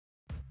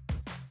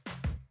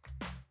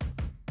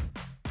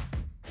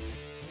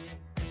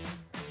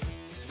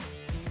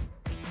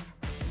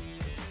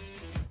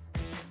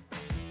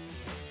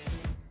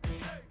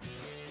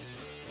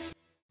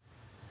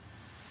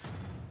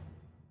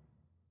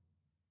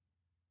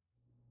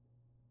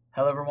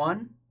Hello,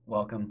 everyone.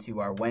 Welcome to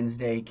our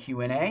Wednesday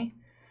Q&A.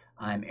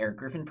 I'm Eric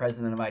Griffin,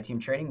 president of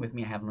iTeam Trading. With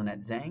me, I have Lynette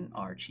Zhang,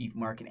 our chief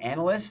market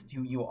analyst,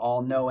 who you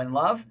all know and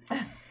love.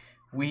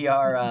 We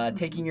are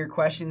taking your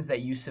questions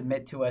that you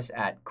submit to us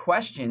at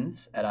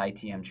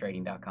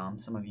questions@itmtrading.com.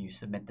 Some of you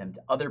submit them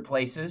to other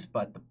places,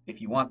 but if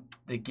you want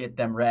to get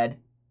them read,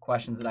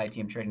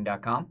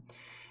 questions@itmtrading.com.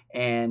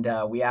 And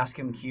we ask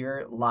them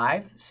here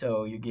live,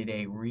 so you get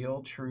a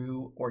real,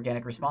 true,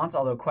 organic response.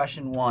 Although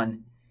question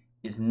one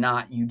is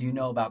not, you do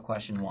know about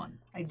question one.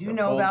 I do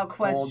know about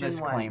question full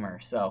disclaimer.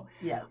 one. So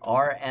yes.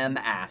 RM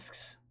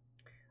asks,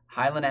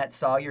 hi Lynette,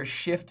 saw your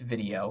shift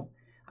video.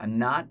 I'm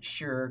not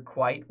sure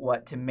quite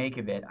what to make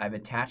of it. I've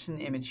attached an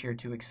image here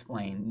to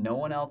explain. No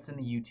one else in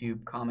the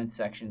YouTube comment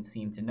section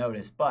seemed to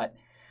notice, but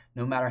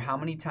no matter how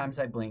many times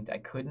I blinked, I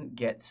couldn't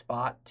get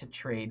spot to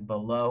trade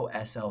below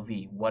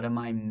SLV. What am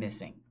I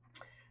missing?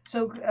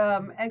 So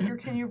Edgar,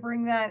 can you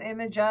bring that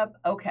image up?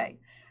 Okay.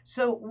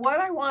 So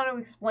what I want to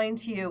explain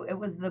to you, it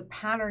was the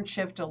pattern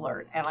shift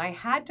alert, and I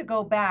had to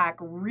go back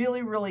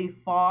really, really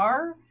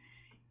far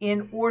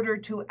in order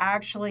to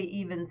actually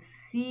even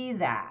see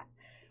that.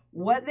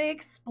 What they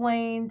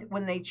explained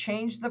when they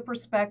changed the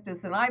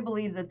prospectus, and I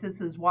believe that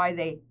this is why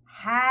they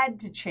had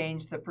to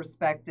change the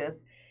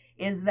prospectus,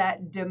 is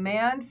that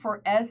demand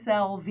for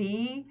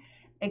SLV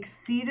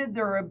exceeded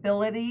their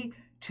ability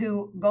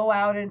to go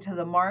out into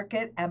the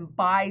market and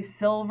buy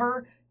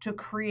silver to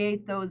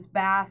create those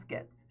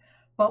baskets.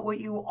 But what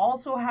you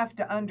also have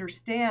to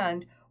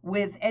understand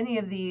with any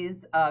of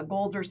these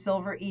gold or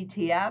silver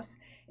ETFs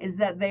is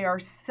that they are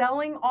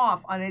selling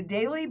off on a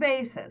daily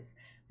basis.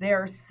 They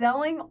are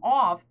selling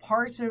off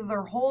parts of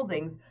their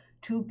holdings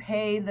to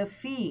pay the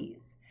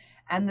fees.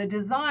 And the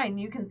design,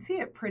 you can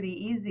see it pretty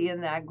easy in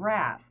that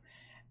graph.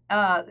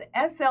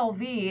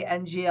 SLV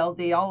and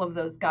GLD, all of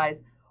those guys,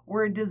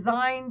 were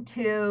designed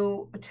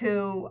to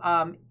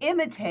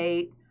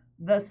imitate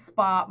the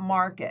spot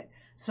market.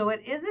 So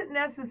it isn't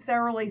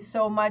necessarily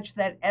so much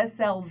that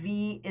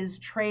SLV is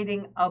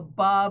trading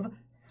above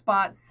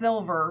spot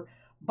silver,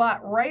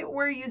 but right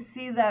where you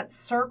see that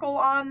circle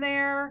on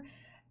there,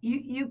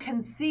 you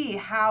can see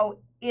how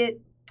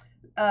it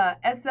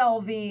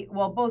SLV,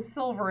 well, both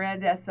silver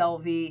and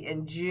SLV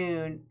in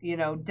June,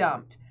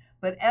 dumped,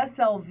 but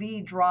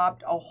SLV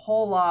dropped a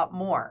whole lot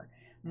more.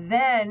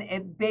 Then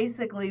it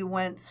basically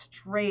went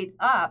straight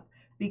up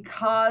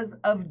because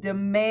of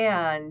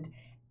demand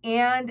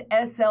and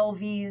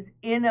SLV's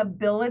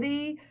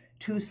inability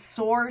to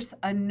source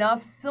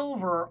enough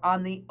silver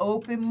on the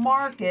open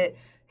market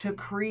to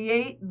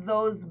create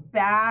those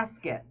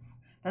baskets.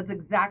 That's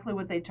exactly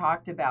what they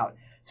talked about.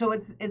 So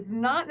it's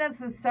not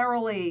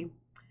necessarily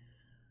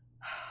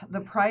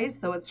the price,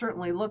 though it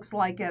certainly looks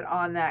like it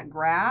on that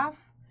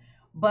graph,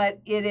 but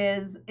it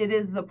is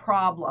the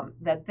problem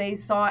that they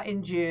saw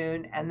in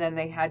June, and then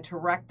they had to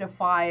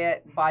rectify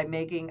it by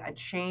making a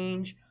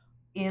change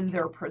in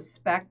their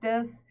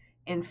prospectus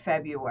in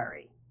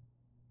February.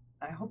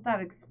 I hope that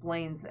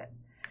explains it.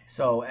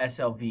 So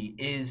SLV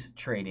is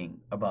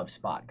trading above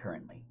spot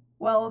currently.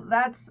 Well,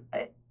 that's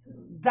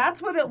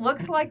what it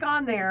looks like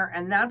on there,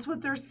 and that's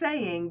what they're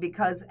saying,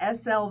 because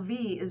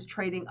SLV is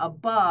trading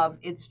above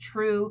its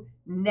true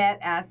net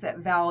asset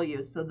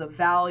value. So the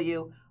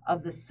value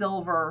of the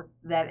silver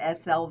that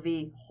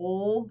SLV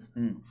holds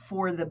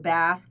for the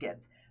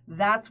baskets.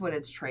 That's what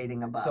it's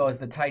trading above. So as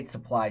the tight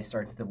supply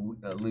starts to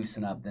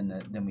loosen up,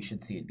 then we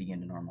should see it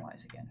begin to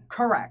normalize again.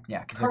 Correct.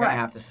 Yeah, because they're going to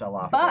have to sell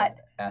off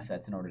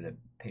assets in order to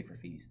pay for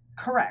fees.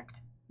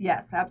 Correct.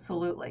 Yes,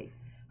 absolutely.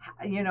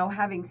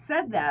 Having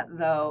said that,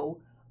 though,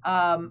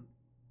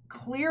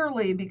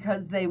 clearly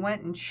because they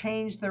went and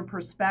changed their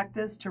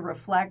prospectus to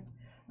reflect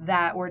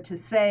that, or to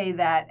say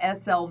that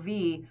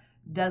SLV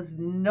does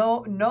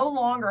no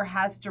longer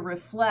has to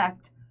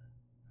reflect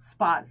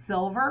spot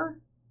silver.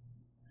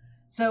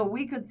 So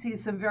we could see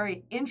some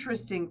very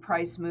interesting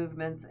price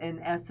movements in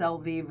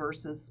SLV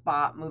versus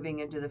spot moving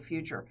into the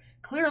future.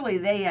 Clearly,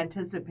 they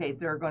anticipate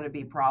there are going to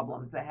be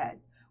problems ahead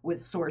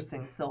with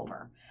sourcing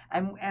silver.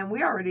 And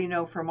we already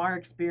know from our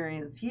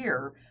experience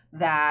here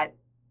that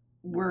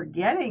we're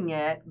getting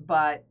it,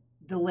 but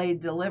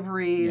delayed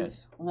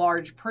deliveries,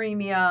 large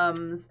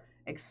premiums,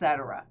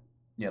 etc.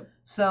 Yep.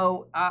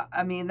 So,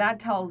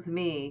 that tells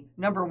me,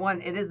 number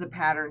one, it is a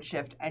pattern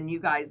shift, and you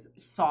guys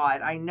saw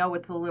it. I know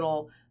it's a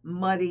little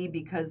muddy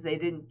because they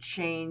didn't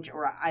change,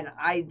 and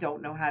I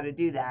don't know how to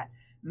do that,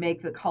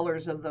 make the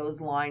colors of those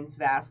lines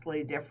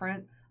vastly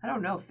different. I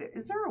don't know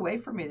is there a way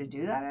for me to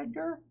do that,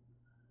 Edgar?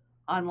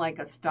 On like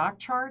a stock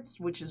charts,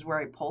 which is where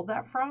I pulled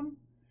that from?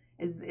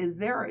 Is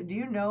there, do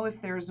you know if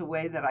there's a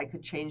way that I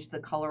could change the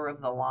color of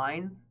the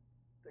lines?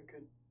 Like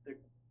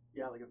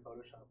a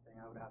Photoshop thing.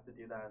 I would have to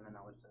do that, and then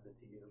I would send it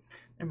to you.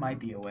 There might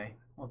be a way.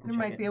 There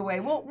might be a way.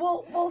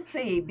 We'll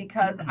see,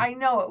 because I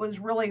know it was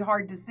really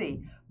hard to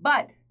see.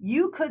 But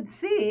you could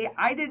see,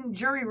 I didn't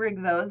jury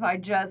rig those. I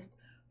just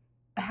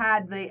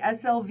had the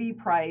SLV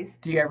price.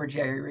 Do you ever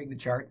jury rig the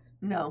charts?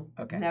 No.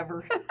 Okay.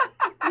 Never.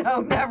 No,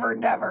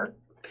 never.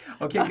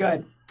 Okay,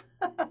 good.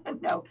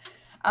 No.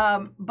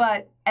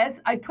 But as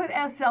I put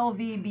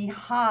SLV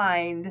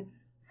behind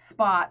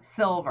spot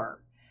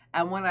silver.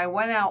 And when I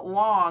went out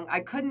long, I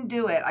couldn't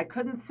do it. I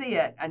couldn't see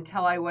it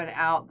until I went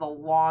out the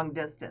long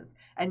distance.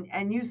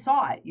 And you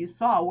saw it. You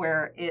saw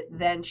where it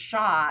then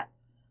shot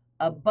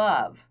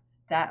above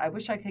that. I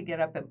wish I could get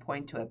up and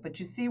point to it. But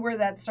you see where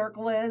that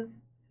circle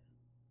is?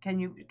 Can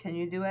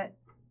you do it?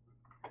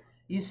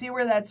 You see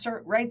where that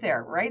right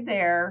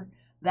there.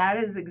 That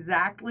is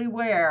exactly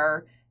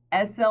where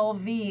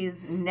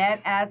SLV's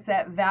net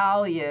asset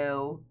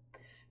value.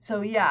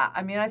 So yeah,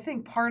 I mean, I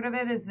think part of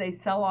it is they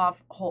sell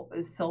off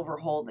silver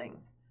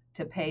holdings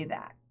to pay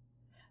that.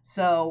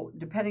 So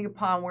depending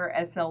upon where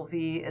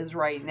SLV is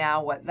right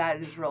now, what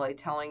that is really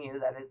telling you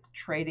that is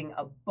trading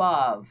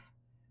above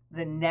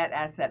the net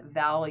asset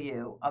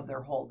value of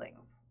their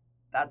holdings.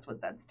 That's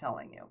what that's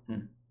telling you.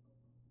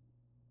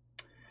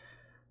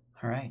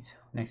 All right.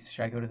 Next,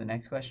 should I go to the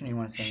next question? Or you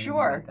want to say anything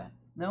Sure. about that?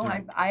 No,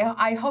 Right.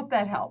 I hope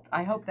that helped.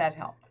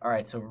 All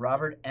right. So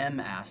Robert M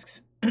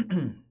asks,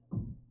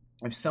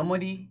 if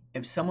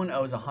someone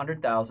owes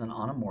 $100,000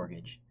 on a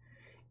mortgage,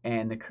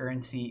 and the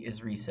currency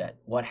is reset,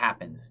 what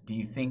happens? Do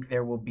you think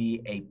there will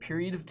be a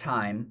period of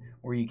time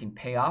where you can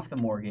pay off the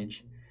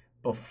mortgage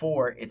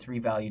before it's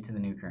revalued to the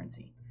new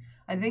currency?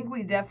 I think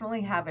we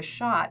definitely have a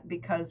shot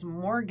because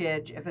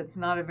mortgage, if it's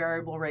not a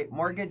variable rate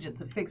mortgage,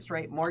 it's a fixed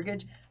rate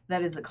mortgage,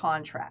 that is a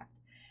contract.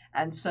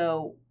 And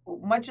so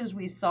much as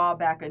we saw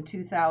back in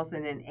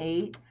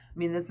 2008, I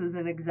mean, this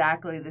isn't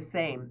exactly the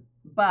same,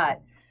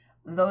 but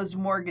those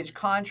mortgage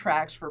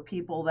contracts for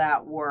people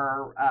that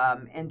were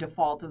in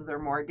default of their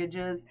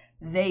mortgages,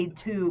 they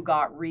too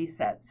got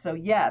reset. So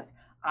yes,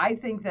 I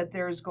think that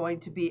there's going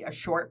to be a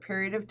short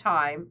period of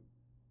time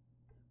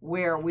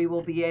where we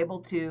will be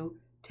able to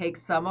take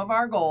some of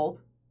our gold,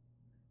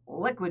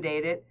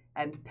 liquidate it,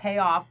 and pay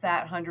off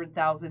that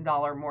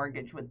 $100,000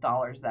 mortgage with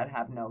dollars that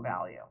have no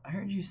value. I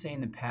heard you say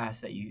in the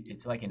past that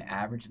it's like an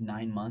average of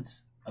 9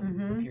 months of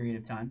Mhm. a period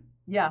of time.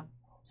 Yeah,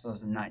 So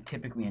it's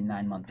typically a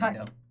 9-month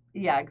window.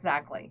 yeah,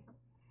 exactly.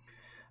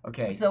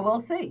 Okay. So we'll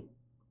see.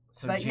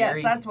 So But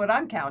Jerry, yes, that's what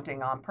I'm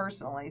counting on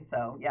personally.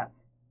 So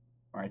yes.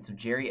 all right. So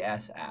Jerry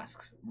S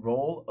asks,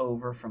 roll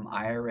over from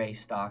IRA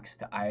stocks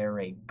to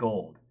IRA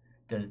gold.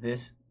 Does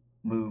this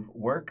move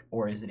work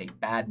or is it a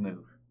bad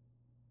move?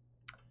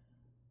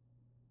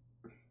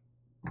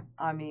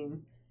 I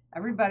mean,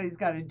 everybody's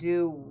got to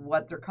do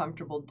what they're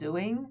comfortable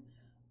doing.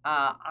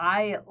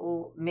 I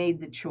made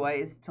the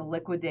choice to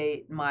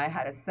liquidate I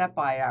had a SEP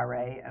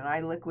IRA, and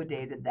I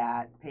liquidated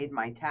that, paid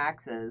my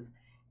taxes,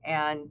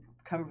 and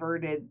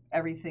converted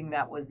everything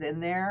that was in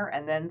there,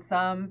 and then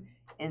some,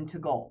 into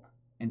gold.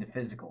 Into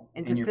physical.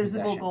 Into in your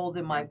physical possession. gold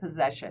in my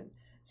possession.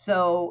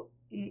 So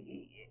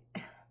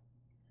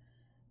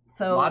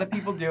A lot of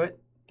people do it.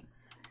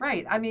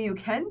 Right. I mean, you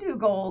can do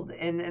gold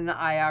in an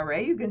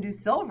IRA. You can do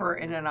silver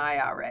in an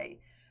IRA.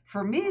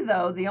 For me,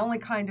 though, the only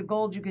kind of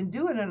gold you can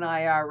do in an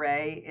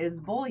IRA is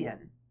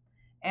bullion.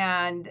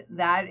 And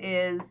that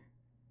is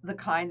the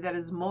kind that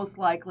is most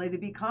likely to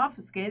be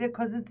confiscated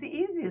because it's the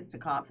easiest to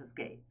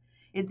confiscate.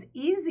 It's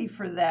easy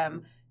for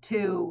them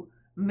to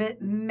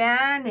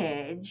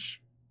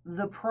manage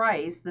the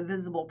price, the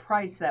visible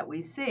price that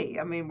we see.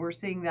 I mean, we're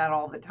seeing that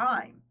all the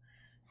time.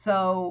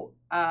 So,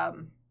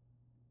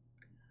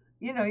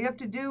 you have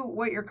to do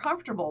what you're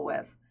comfortable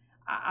with.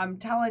 I'm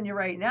telling you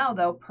right now,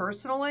 though,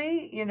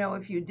 personally,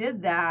 if you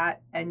did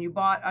that and you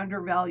bought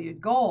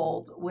undervalued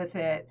gold with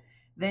it,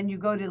 then you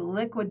go to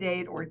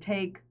liquidate or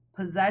take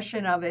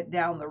possession of it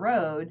down the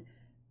road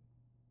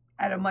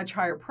at a much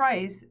higher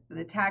price,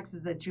 the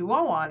taxes that you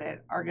owe on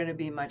it are going to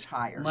be much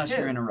higher. Unless too.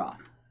 you're in a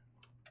Roth.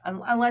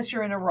 Unless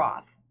you're in a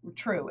Roth.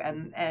 True.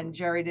 And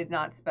Jerry did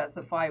not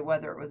specify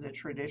whether it was a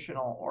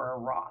traditional or a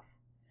Roth.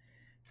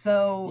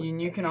 So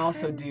And you can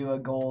also do a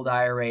gold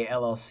IRA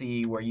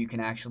LLC where you can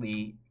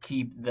actually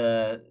keep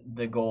the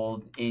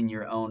gold in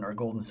your own, or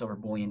gold and silver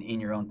bullion in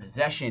your own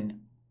possession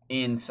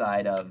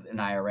inside of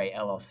an IRA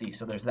LLC.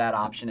 So there's that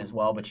option as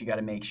well, but you got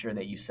to make sure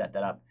that you set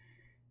that up.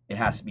 It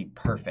has to be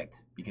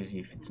perfect, because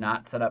if it's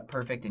not set up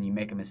perfect and you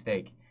make a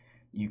mistake,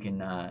 you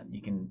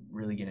can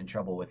really get in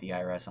trouble with the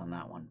IRS on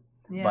that one.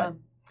 yeah.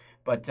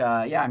 But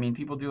yeah, I mean,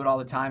 people do it all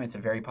the time. It's a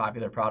very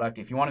popular product.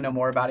 If you want to know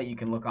more about it, you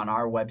can look on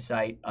our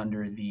website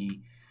under the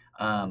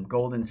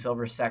gold and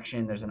silver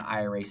section. There's an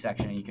IRA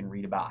section, and you can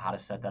read about how to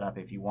set that up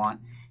if you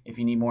want. If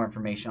you need more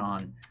information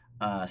on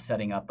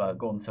setting up a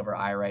gold and silver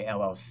IRA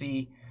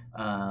LLC,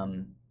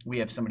 we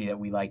have somebody that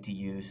we like to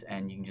use,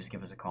 and you can just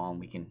give us a call and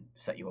we can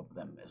set you up with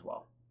them as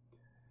well.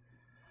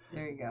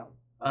 There you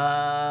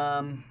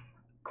go.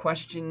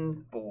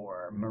 Question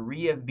 4.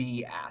 Maria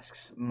V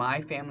asks,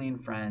 my family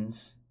and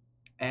friends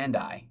and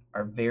I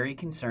are very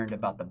concerned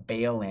about the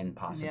bail-in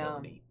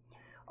possibility.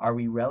 Are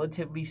we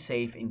relatively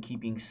safe in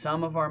keeping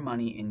some of our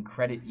money in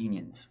credit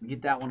unions? We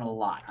get that one a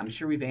lot. I'm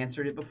sure we've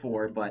answered it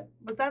before, but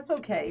that's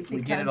okay. Because,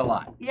 we get it a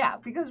lot. Yeah,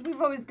 because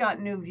we've always got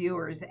new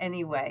viewers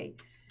anyway.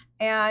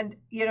 And,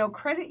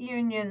 credit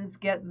unions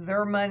get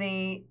their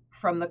money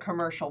from the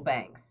commercial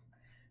banks.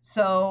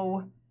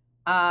 So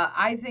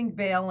I think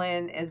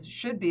bail-in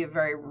should be a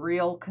very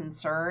real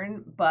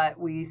concern, but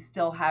we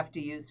still have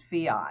to use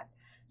fiat.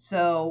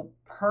 So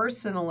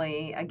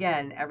personally,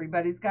 again,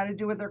 everybody's got to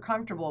do what they're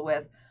comfortable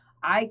with.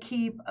 I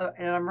keep,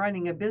 and I'm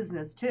running a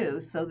business too,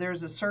 so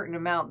there's a certain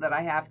amount that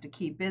I have to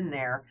keep in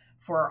there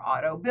for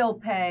auto bill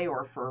pay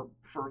or for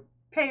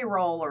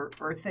payroll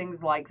or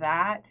things like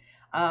that.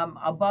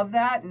 Above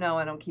that, no,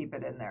 I don't keep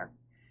it in there.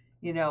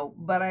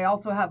 But I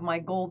also have my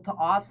goal to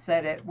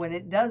offset it when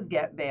it does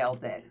get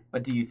bailed in.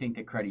 But do you think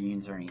that credit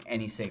unions are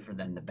any safer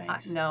than the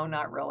banks? No,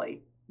 not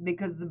really,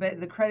 because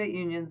the credit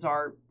unions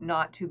are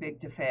not too big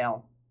to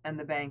fail, and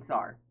the banks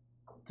are.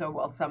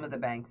 Some of the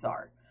banks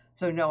are.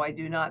 So no, I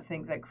do not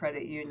think that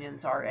credit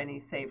unions are any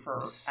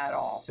safer at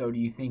all. So do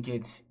you think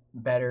it's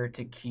better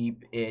to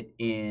keep it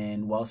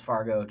in Wells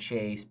Fargo,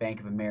 Chase, Bank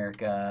of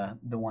America,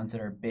 the ones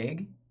that are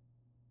big?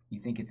 You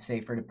think it's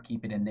safer to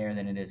keep it in there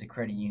than it is a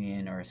credit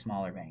union or a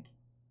smaller bank?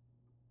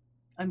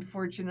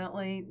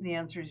 Unfortunately, the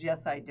answer is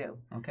yes, I do.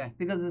 Okay.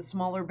 Because the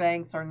smaller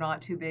banks are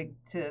not too big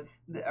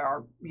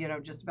are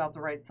just about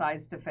the right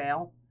size to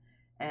fail,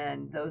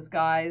 and those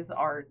guys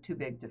are too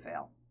big to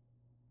fail.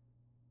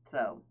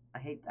 So I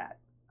hate that.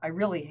 I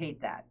really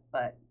hate that,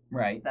 but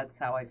right. That's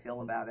how I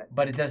feel about it.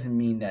 But it doesn't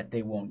mean that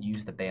they won't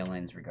use the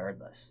bail-ins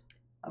regardless.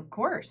 Of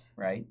course.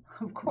 Right?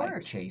 Of course.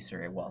 Like Chase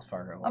or Wells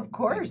Fargo or of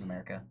course. Bank of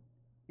America.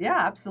 Yeah,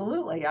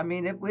 absolutely. I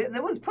mean, it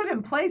was put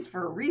in place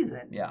for a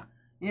reason. Yeah.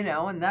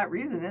 And that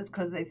reason is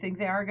because they think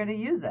they are going to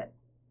use it.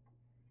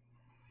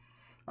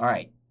 All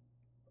right.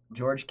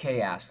 George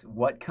K. asks,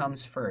 what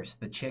comes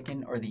first, the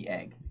chicken or the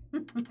egg?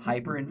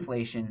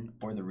 Hyperinflation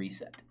or the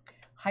reset?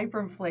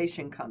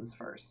 Hyperinflation comes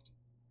first,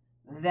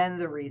 then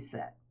the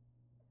reset.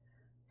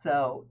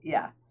 So,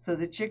 yeah. So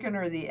the chicken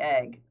or the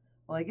egg?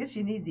 Well, I guess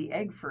you need the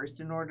egg first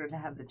in order to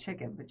have the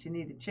chicken, but you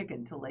need a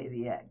chicken to lay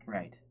the egg.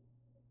 Right.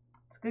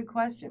 It's a good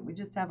question. We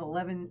just have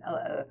 11,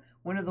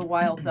 one of the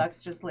wild ducks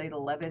just laid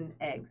 11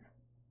 eggs.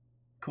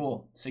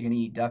 Cool. So you're going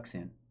to eat duck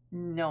soon?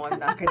 No, I'm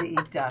not going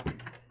to eat duck.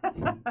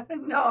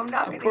 No, I'm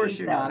not going to eat them. Of course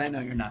you're not. I know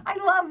you're not. I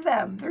love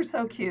them. They're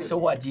so cute. So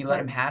what? Do you let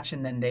them hatch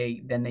and then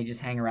they just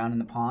hang around in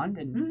the pond?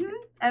 And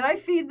And I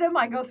feed them.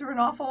 I go through an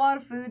awful lot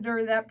of food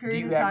during that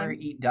period of time. Do you ever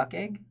eat duck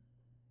egg?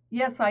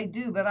 Yes, I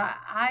do, but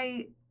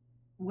I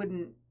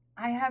wouldn't.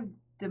 I have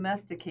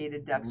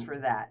domesticated ducks for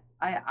that.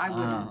 I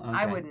wouldn't. Okay.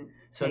 I wouldn't.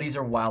 So these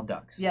are wild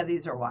ducks. Yeah,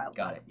 these are wild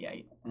Got ducks. it. Yeah,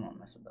 you won't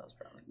mess with those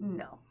probably.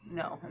 No.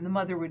 And the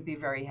mother would be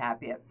very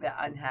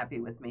unhappy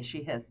with me.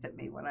 She hissed at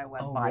me when I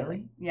went by. Oh,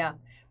 really? Yeah,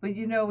 but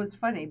it was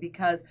funny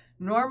because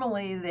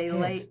normally they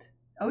lay.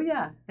 Oh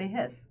yeah, they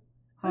hiss.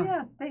 Huh. Oh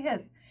yeah, they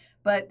hiss.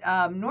 But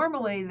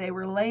normally they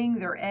were laying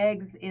their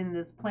eggs in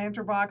this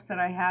planter box that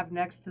I have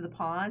next to the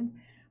pond.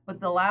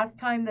 But the last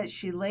time that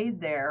she laid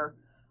there,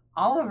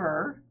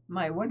 Oliver,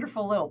 my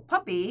wonderful little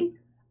puppy,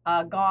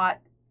 got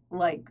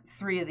like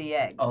 3 of the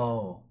eggs.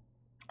 Oh.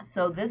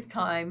 So this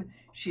time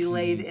she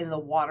laid in the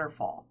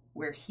waterfall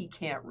where he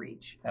can't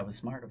reach. That was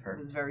smart of her. It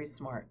was very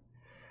smart.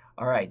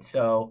 All right.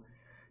 So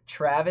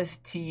Travis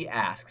T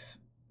asks,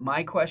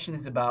 my question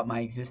is about my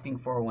existing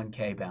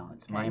 401k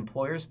balance. My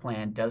employer's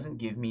plan doesn't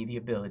give me the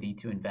ability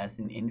to invest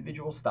in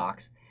individual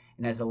stocks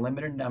and has a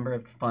limited number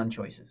of fund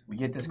choices. We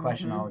get this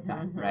question all the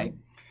time, right?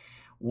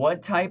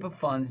 What type of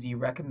funds do you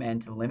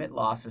recommend to limit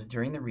losses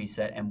during the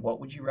reset, and what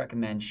would you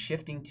recommend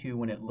shifting to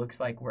when it looks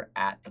like we're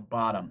at the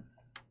bottom?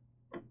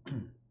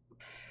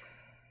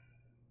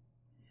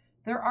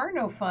 There are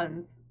no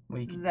funds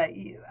that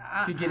you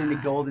could get into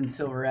gold and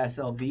silver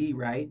SLV,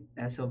 right?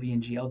 SLV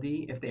and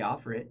GLD if they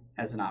offer it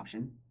as an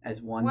option,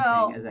 as one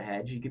thing, as a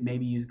hedge. You could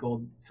maybe use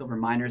gold, silver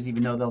miners,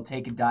 even though they'll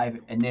take a dive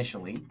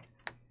initially.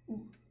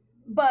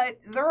 But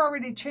they're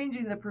already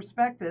changing the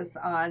prospectus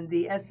on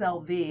the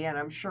SLV, and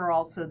I'm sure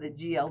also the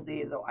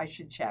GLD, though I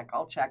should check.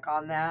 I'll check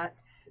on that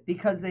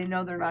because they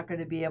know they're not going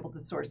to be able to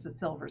source the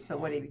silver. So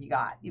what have you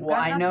got?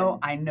 I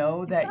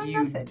know that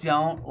you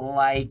don't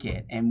like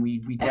it, and we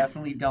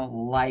definitely don't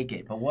like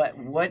it. But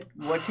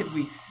what could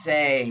we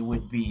say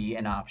would be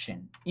an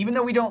option? Even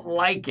though we don't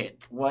like it,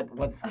 what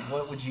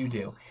would you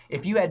do?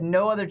 If you had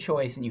no other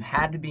choice and you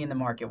had to be in the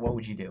market, what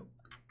would you do?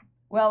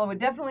 Well, I would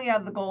definitely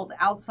have the gold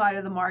outside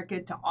of the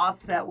market to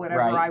offset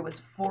whatever I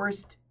was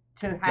forced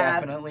to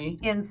have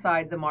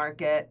inside the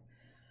market.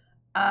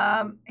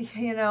 A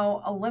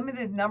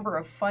limited number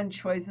of fund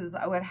choices.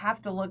 I would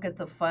have to look at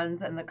the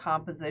funds and the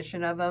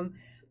composition of them.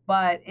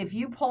 But if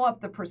you pull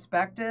up the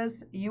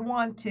prospectus, you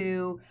want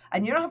to,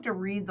 and you don't have to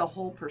read the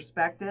whole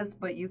prospectus,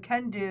 but you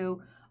can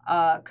do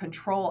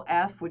Control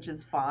F, which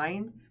is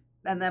find,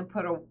 and then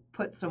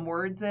put some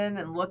words in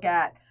and look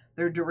at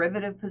their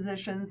derivative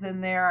positions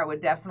in there. I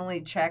would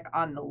definitely check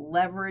on the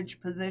leverage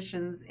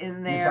positions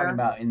in there. You're talking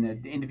about in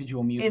the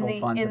individual mutual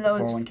funds that the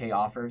 401k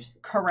offers?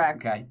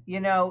 Correct. Okay.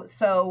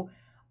 So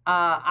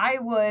I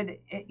would,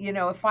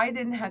 if I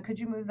didn't have, could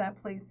you move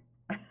that, please?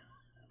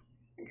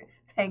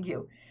 Thank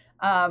you.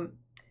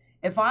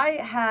 If I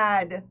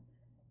had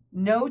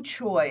no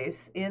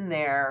choice in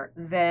there,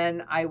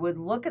 then I would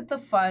look at the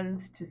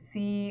funds to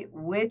see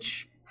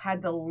which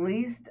had the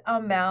least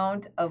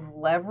amount of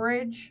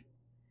leverage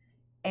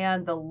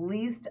and the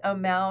least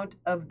amount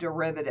of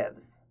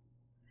derivatives.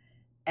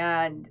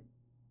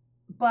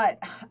 But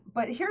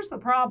here's the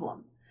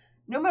problem.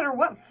 No matter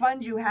what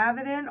fund you have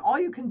it in, all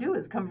you can do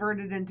is convert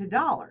it into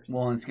dollars.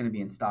 Well, it's going to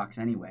be in stocks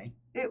anyway.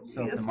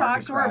 So if the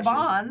Stocks market or crashes-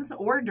 bonds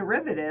or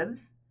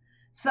derivatives.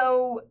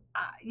 So,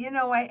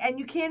 and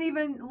you can't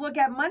even look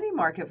at money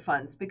market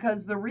funds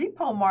because the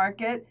repo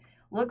market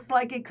looks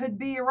like it could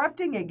be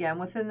erupting again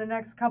within the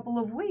next couple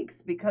of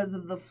weeks because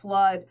of the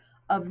flood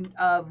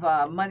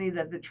of money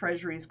that the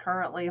Treasury is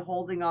currently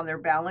holding on their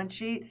balance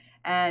sheet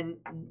and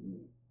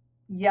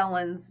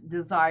Yellen's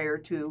desire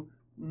to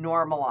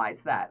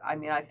normalize that. I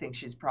mean, I think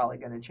she's probably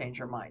going to change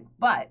her mind.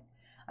 But,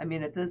 I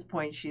mean, at this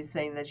point, she's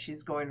saying that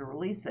she's going to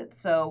release it.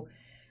 So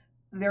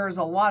there is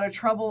a lot of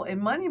trouble in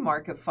money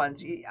market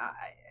funds.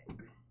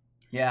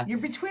 Yeah. You're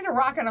between a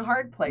rock and a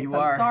hard place. You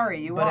are. I'm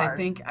sorry, you but are.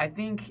 I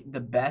think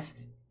the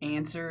best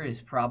answer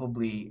is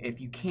probably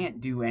if you can't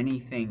do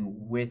anything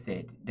with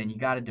it, then you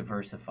got to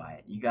diversify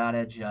it. You got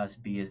to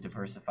just be as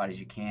diversified as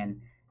you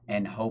can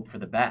and hope for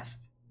the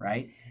best,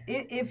 right?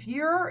 If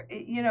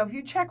if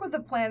you check with the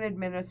plan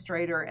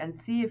administrator and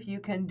see if you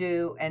can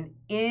do an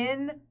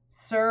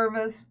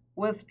in-service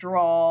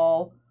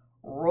withdrawal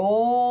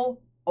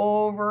roll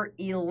over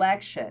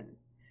election,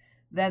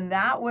 then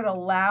that would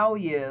allow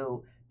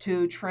you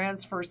to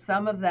transfer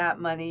some of that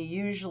money,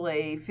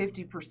 usually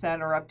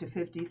 50% or up to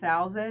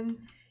 $50,000,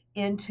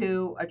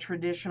 into a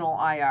traditional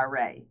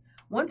IRA.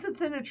 Once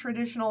it's in a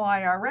traditional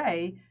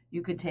IRA,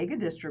 you could take a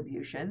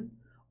distribution,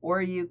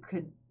 or you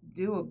could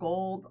do a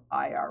gold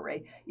IRA.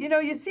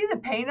 You see the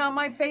pain on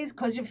my face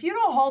because if you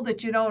don't hold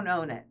it, you don't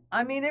own it.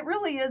 I mean, it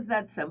really is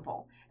that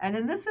simple. And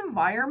in this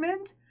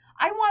environment,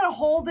 I want to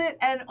hold it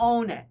and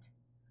own it.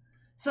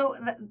 So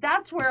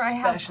that's where I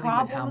have Especially with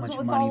how problems much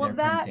with money all they're of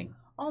that. printing.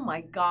 Oh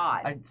my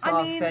God. I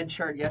saw a Fed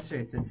chart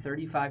yesterday. It said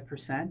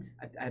 35%.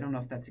 I don't know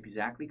if that's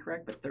exactly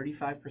correct, but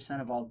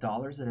 35% of all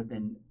dollars that have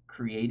been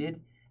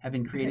created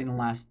in the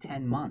last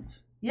 10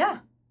 months. Yeah.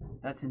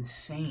 That's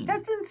insane.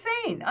 That's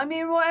insane. I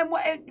mean,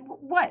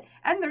 what?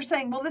 And they're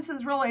saying, well, this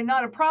is really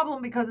not a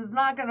problem because it's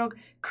not going to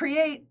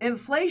create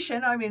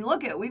inflation. I mean,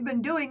 we've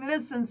been doing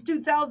this since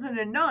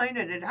 2009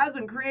 and it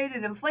hasn't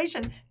created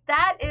inflation.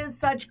 That is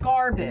such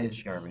garbage. It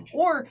is garbage.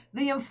 Or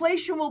the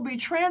inflation will be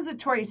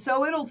transitory,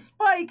 so it'll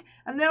spike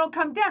and then it'll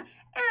come down.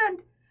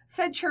 And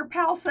Fed Chair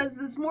Powell says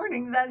this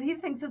morning that he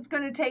thinks it's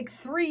going to take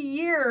 3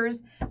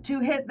 years to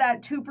hit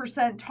that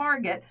 2%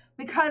 target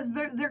because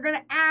they're going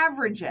to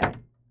average it.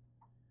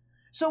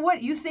 So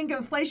what, you think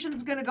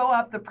inflation's going to go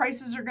up, the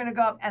prices are going to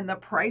go up, and the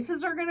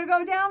prices are going to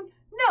go down?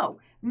 No.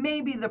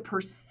 Maybe the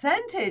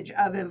percentage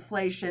of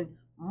inflation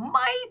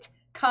might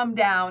come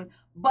down,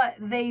 but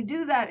they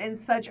do that in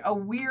such a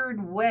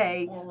weird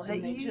way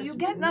that you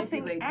get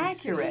nothing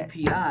accurate.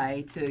 The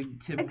CPI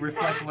to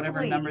reflect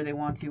whatever number they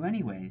want to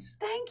anyways.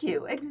 Thank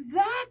you.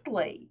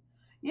 Exactly.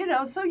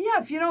 So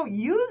yeah, if you don't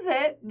use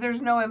it,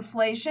 there's no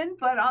inflation,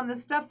 but on the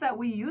stuff that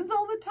we use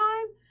all the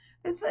time,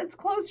 it's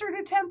closer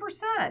to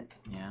 10%.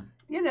 Yeah.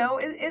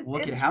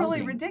 It's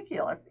really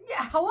ridiculous.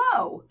 Yeah,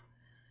 hello.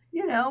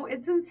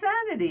 It's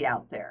insanity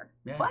out there.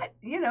 Yeah. But,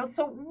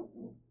 so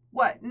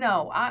what?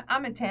 No,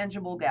 I'm a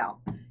tangible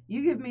gal.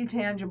 You give me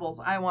tangibles.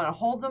 I want to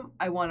hold them.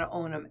 I want to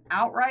own them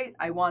outright.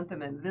 I want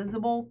them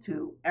invisible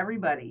to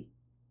everybody.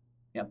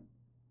 Yep.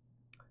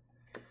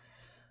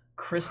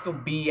 Crystal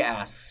B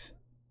asks,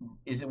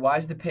 is it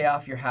wise to pay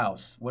off your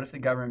house? What if the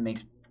government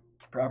makes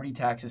property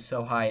taxes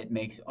so high it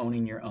makes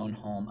owning your own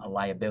home a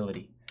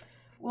liability?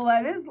 Well,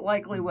 that is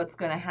likely what's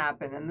going to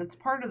happen, and that's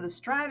part of the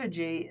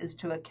strategy is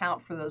to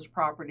account for those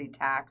property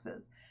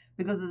taxes.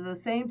 Because at the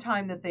same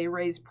time that they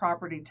raise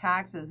property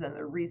taxes and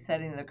they're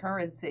resetting the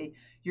currency,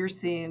 you're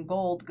seeing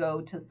gold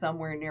go to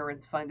somewhere near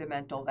its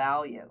fundamental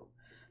value.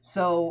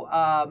 So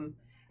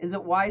is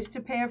it wise to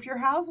pay off your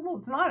house? Well,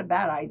 it's not a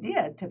bad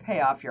idea to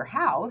pay off your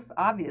house,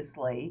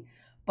 obviously.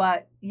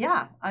 But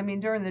yeah, I mean,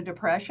 during the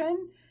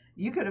Depression,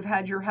 you could have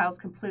had your house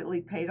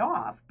completely paid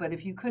off, but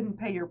if you couldn't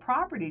pay your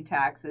property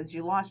taxes,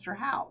 you lost your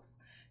house.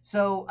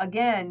 So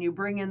again, you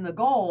bring in the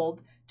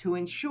gold to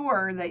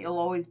ensure that you'll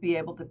always be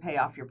able to pay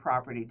off your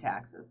property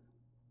taxes.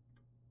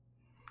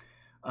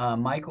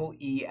 Michael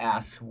E.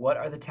 asks, what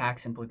are the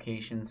tax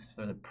implications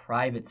for the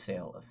private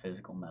sale of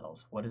physical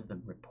metals? What is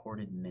the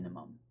reported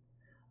minimum?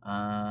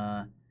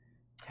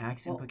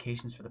 Tax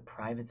implications for the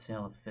private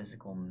sale of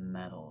physical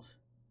metals.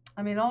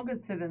 I mean, all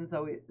good citizens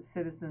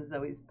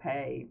always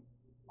pay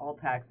all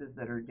taxes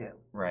that are due.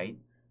 Right.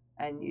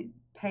 And you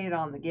pay it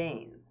on the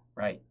gains.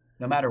 Right.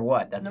 No matter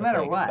what, that's what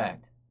they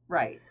expect.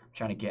 Right.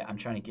 I'm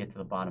trying to get to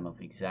the bottom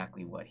of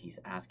exactly what he's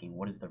asking.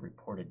 What is the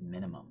reported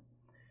minimum?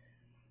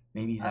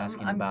 Maybe he's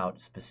asking about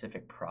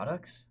specific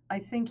products? I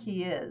think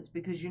he is,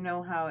 because you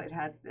know how it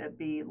has to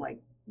be like.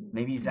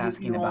 Maybe he's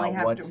asking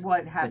about the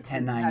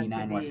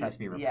 1099, what has to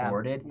be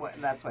reported. Yeah,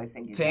 that's what I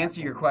think he's To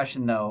answer your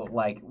question, though,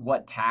 like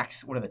what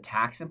are the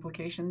tax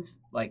implications?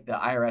 Like the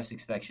IRS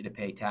expects you to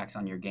pay tax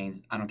on your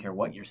gains. I don't care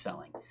what you're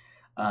selling.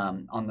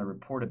 On the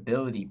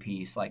reportability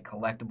piece, like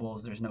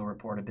collectibles, there's no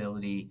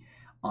reportability.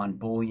 On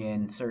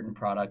bullion, certain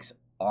products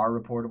are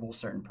reportable,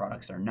 certain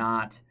products are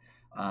not.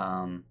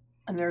 And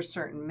there's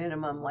certain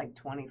minimum, like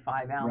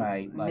 25 ounce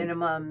Right, like-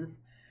 minimums,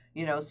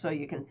 so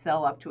you can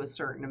sell up to a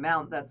certain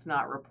amount that's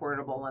not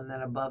reportable, and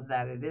then above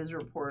that it is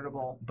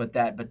reportable. But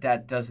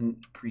that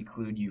doesn't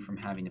preclude you from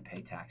having to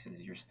pay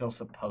taxes. You're still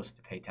supposed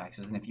to pay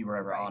taxes, and if you were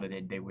ever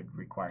audited, they would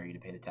require you to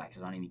pay the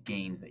taxes on any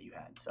gains that you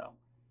had. So,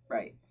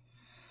 Right.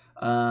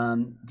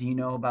 do you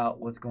know about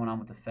what's going on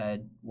with the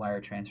Fed wire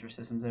transfer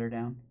systems that are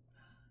down?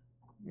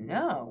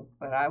 No,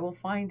 but I will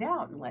find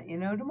out and let you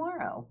know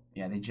tomorrow.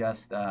 Yeah, they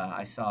just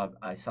I saw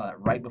that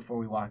right before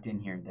we walked in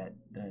here that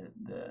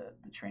the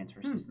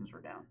transfer systems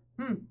were down.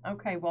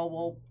 Okay, well,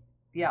 we'll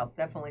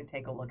definitely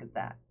take a look at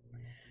that.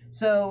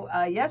 So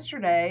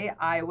yesterday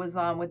I was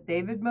on with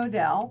David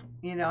Modell.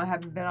 I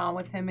haven't been on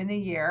with him in a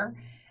year,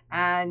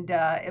 and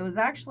it was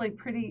actually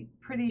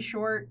pretty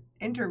short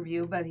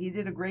interview, but he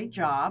did a great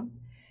job.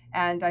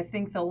 And I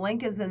think the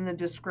link is in the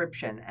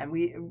description, and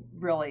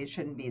it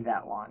shouldn't be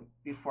that long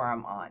before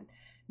I'm on.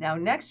 Now,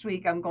 next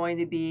week, I'm going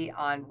to be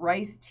on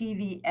Rice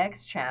TV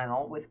X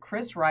channel with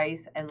Chris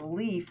Rice and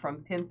Lee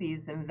from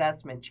Pimpy's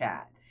Investment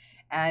Chat.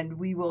 And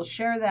we will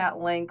share that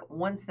link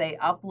once they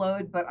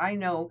upload, but I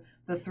know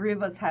the three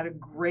of us had a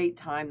great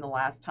time the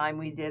last time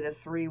we did a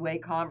three-way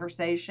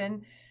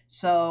conversation.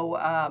 So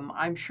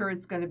I'm sure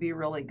it's going to be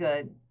really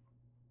good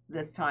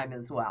this time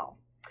as well.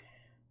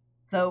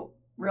 So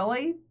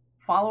really,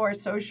 follow our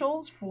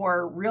socials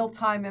for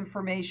real-time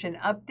information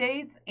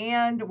updates,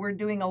 and we're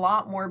doing a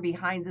lot more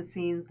behind the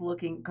scenes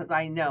looking, because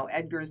I know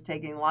Edgar's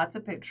taking lots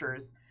of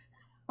pictures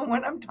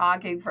when I'm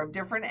talking from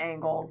different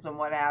angles and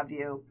what have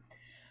you.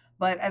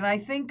 And I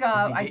think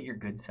Does he get your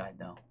good side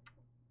though?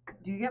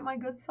 Do you get my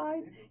good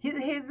side?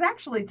 He's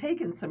actually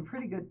taken some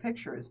pretty good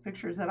pictures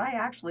that I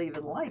actually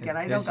even like, and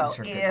I don't go, this is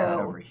her good side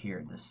over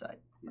here. This side.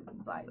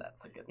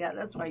 That's a good. Yeah,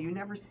 that's why you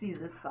never see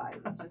this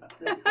side. It's just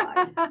this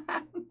side.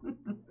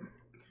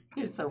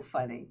 You're so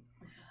funny.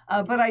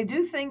 But I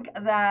do think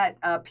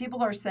that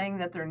people are saying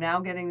that they're now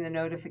getting the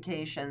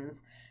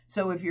notifications.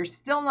 So if you're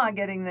still not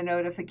getting the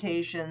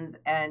notifications,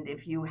 and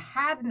if you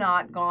have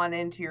not gone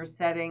into your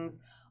settings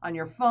on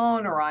your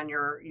phone or on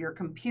your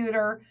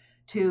computer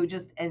to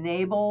just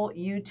enable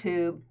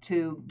YouTube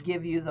to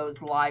give you those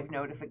live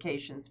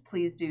notifications,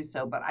 please do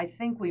so. But I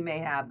think we may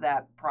have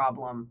that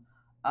problem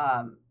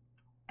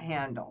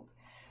handled.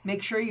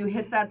 Make sure you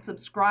hit that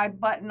subscribe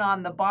button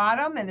on the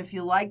bottom. And if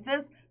you like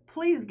this,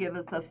 please give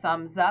us a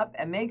thumbs up,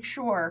 and make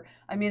sure,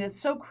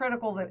 it's so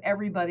critical that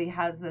everybody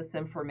has this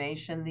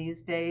information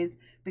these days,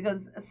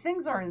 because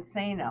things are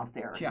insane out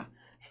there. Yeah.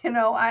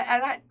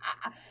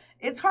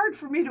 It's hard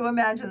for me to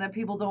imagine that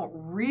people don't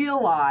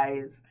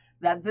realize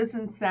that this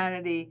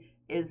insanity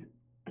is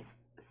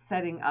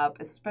setting up,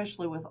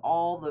 especially with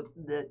all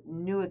the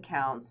new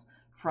accounts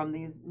from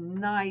these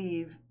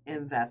naive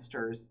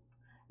investors,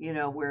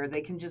 where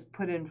they can just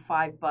put in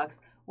 $5.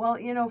 Well,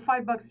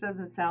 $5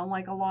 doesn't sound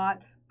like a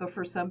lot, but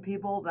for some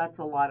people, that's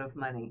a lot of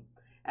money.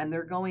 And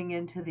they're going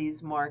into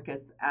these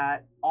markets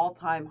at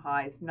all-time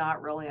highs,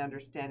 not really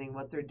understanding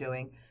what they're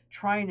doing,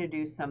 trying to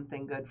do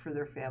something good for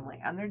their family,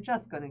 and they're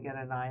just going to get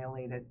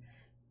annihilated.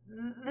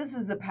 This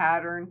is a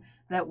pattern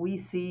that we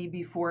see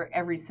before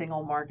every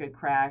single market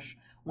crash,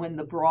 when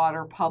the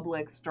broader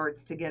public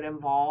starts to get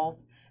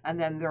involved, and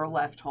then they're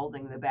left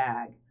holding the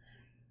bag.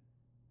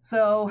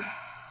 So,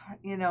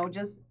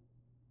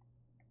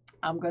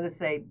 I'm going to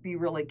say, be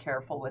really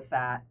careful with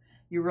that.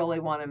 You really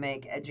want to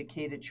make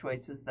educated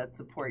choices that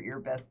support your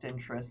best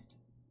interest.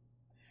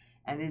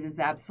 And it is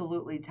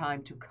absolutely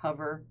time to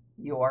cover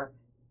your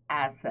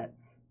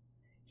assets.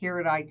 Here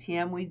at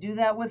ITM, we do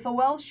that with the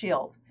Wealth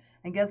Shield.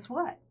 And guess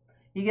what?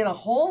 You get a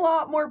whole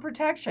lot more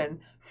protection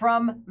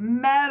from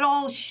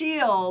metal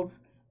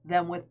shields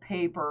than with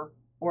paper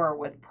or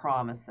with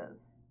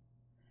promises.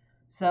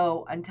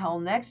 So until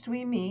next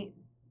we meet,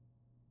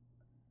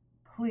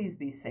 please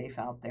be safe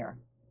out there.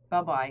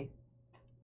 Bye-bye.